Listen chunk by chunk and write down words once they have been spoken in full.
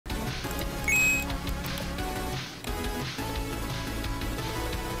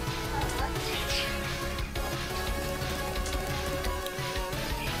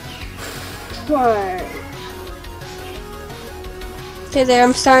What? Okay, there.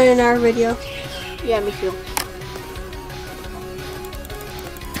 I'm starting our video. Yeah, me too.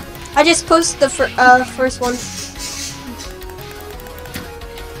 I just posted the first one.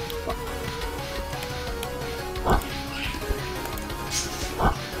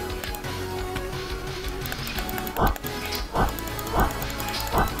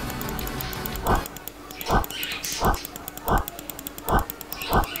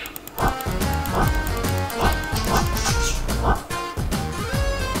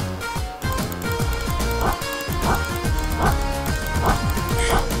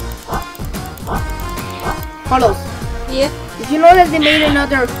 Carlos, Yeah. did you know that they made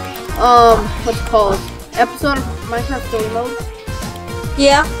another, what's it called? Episode of Minecraft Story Mode?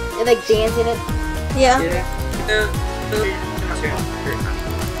 Yeah. They like dance in it. Yeah.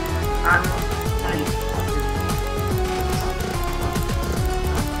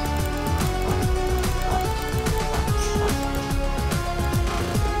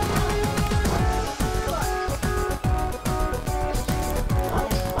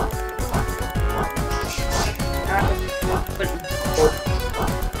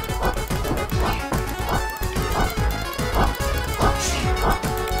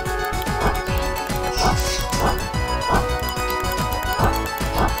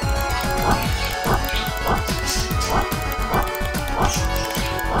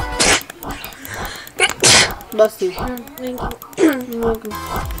 Bless you.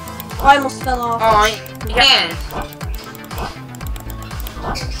 I almost fell off. Oh, yeah.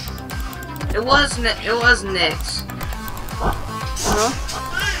 It was Nick's. Huh?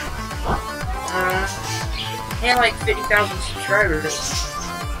 He had like 50,000 subscribers.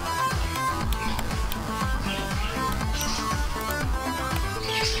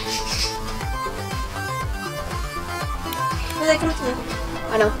 Where they come to me?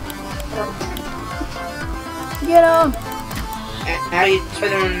 I know. Get him! How do you try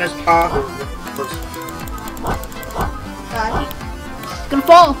them in the most popular? God. Gonna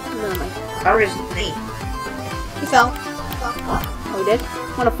fall! No, my. How is me? He fell. Oh, he did?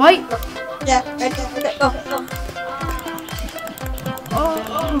 Wanna fight? Yeah. Right there. Go.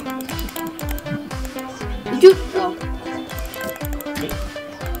 Oh! Dude! Oh.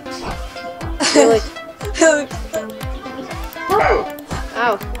 Really? Oh.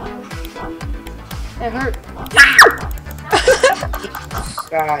 Ow. That hurt.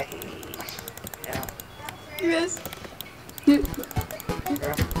 Sky. Yes.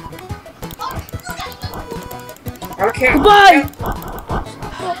 Okay. Goodbye!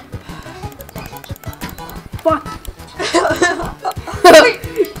 Fuck.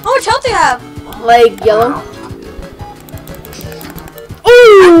 How much health do you have? Like yellow.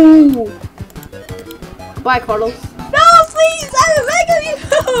 Ooh! Goodbye, Carlos. No, please! I'm begging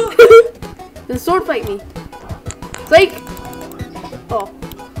you! Then sword fight me. Like. Oh.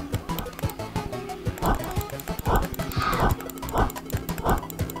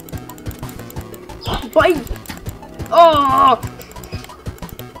 Bite! Oh!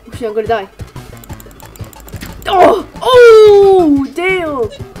 Shit, I'm gonna die. Oh! Oh! Damn!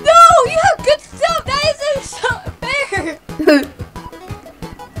 No! You have good stuff! That isn't so fair!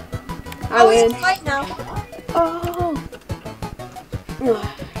 I Oh, we win. can fight now. Oh!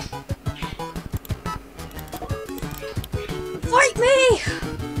 Fight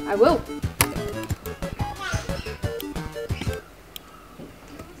me! I will.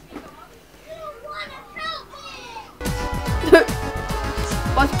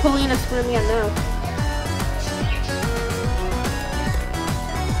 What's Paulina screaming at now?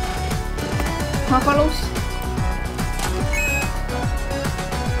 Huh, Carlos?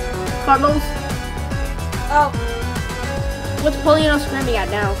 Carlos? Oh, What's Paulina screaming at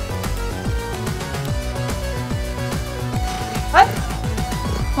now? what?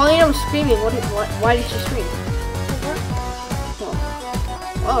 Paulina was screaming. Why did she scream?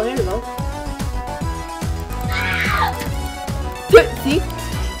 Oh, here we go. See?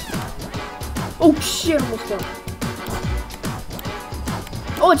 Oh shit, almost done.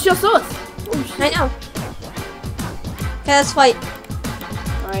 Oh, it's just us. Oh shit. I know. Okay, let's fight.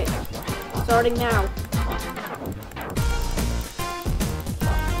 Alright. Starting now.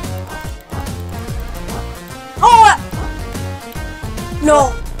 Oh! No!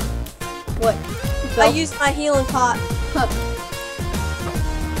 What? I used my healing pot. Huh.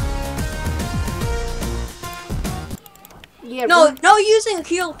 Yeah, No, no using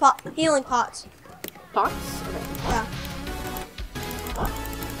healing pots. pots? Okay. Yeah.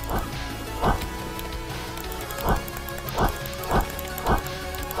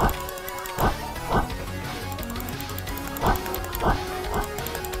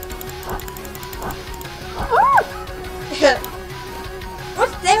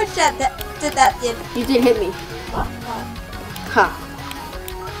 much that did. You did hit me. Ha.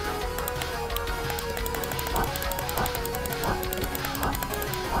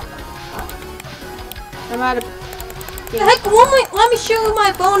 I'm out of. The heck, let me show you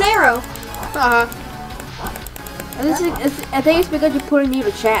my bow and arrow. I think it's because you're putting me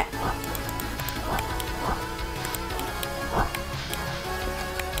to chat.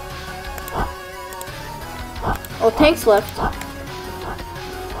 Oh, tanks left.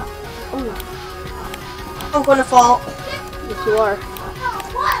 Oh, I'm gonna fall. yes you are.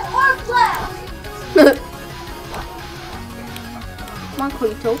 Come on,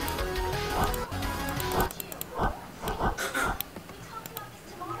 Cleto.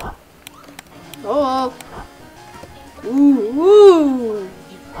 Oh. Ooh.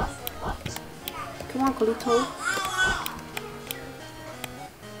 Come on, Cleto.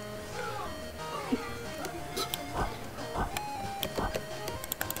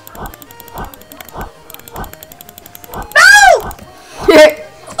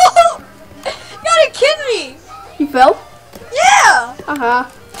 You fell? Yeah! I'm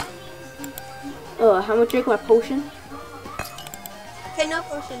gonna drink my potion. Okay, no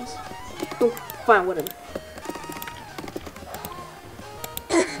potions. Oh, fine, whatever.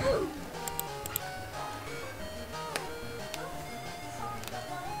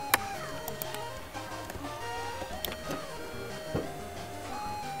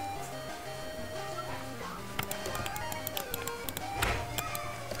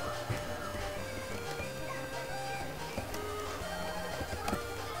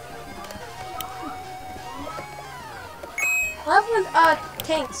 What happened with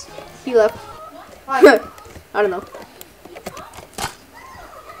tanks? He left. Why? I don't know.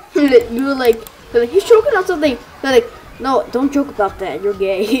 You were like, he's choking on something. They're like, no, don't joke about that. You're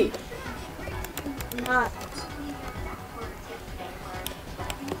gay. I'm not.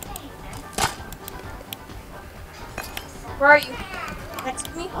 Where are you? Next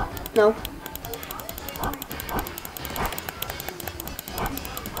to me? No.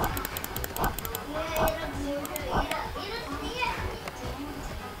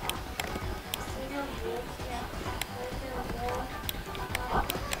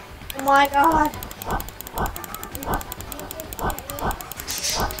 Oh my god.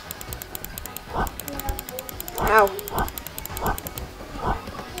 Ow.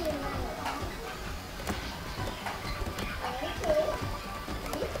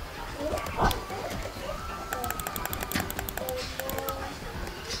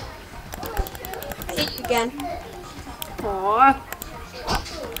 I hit you again. Aww.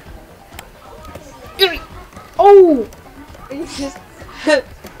 Oh!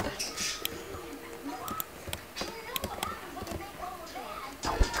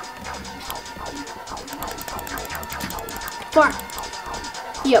 Fuck!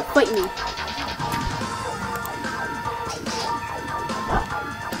 Yeah, fight me.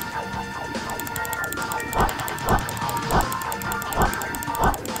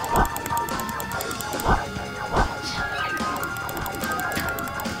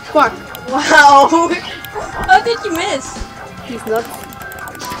 Fuck! Wow! How did you miss? He's nuts.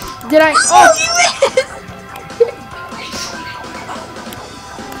 Did I? Oh, you missed!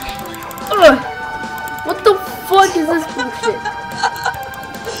 Ugh. What the fuck is this bullshit?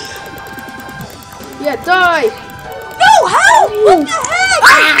 Yeah, die! No, how? What the heck?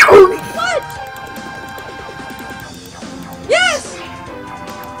 Ow! What? Yes!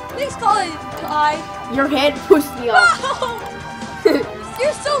 Please call it die. Your head pushed me off. No!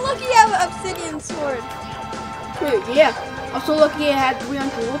 You're so lucky you have an obsidian sword. Yeah, I'm so lucky I had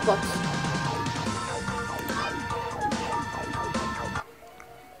 300 Robux.